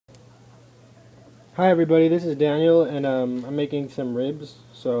Hi everybody, this is Daniel, and I'm making some ribs.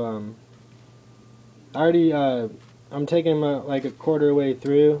 So I already I'm taking them like a quarter way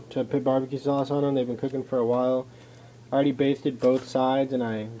through to put barbecue sauce on them. They've been cooking for a while. I already basted both sides and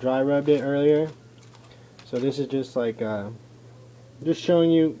I dry rubbed it earlier. So this is just like just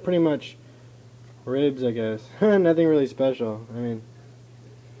showing you pretty much ribs, I guess. Nothing really special. I mean,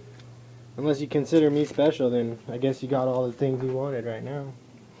 unless you consider me special, then I guess you got all the things you wanted right now.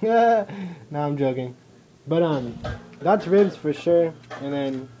 No, I'm joking. But that's ribs for sure. And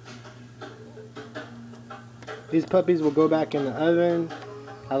then these puppies will go back in the oven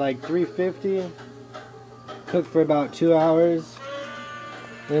at like 350, cook for about 2 hours,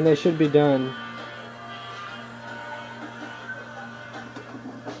 and then they should be done.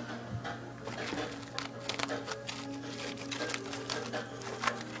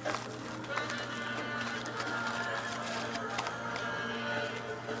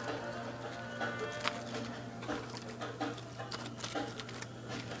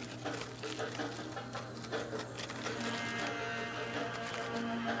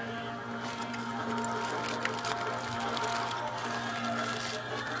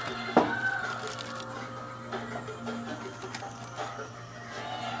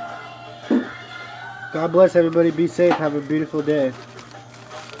 God bless everybody. Be safe. Have a beautiful day.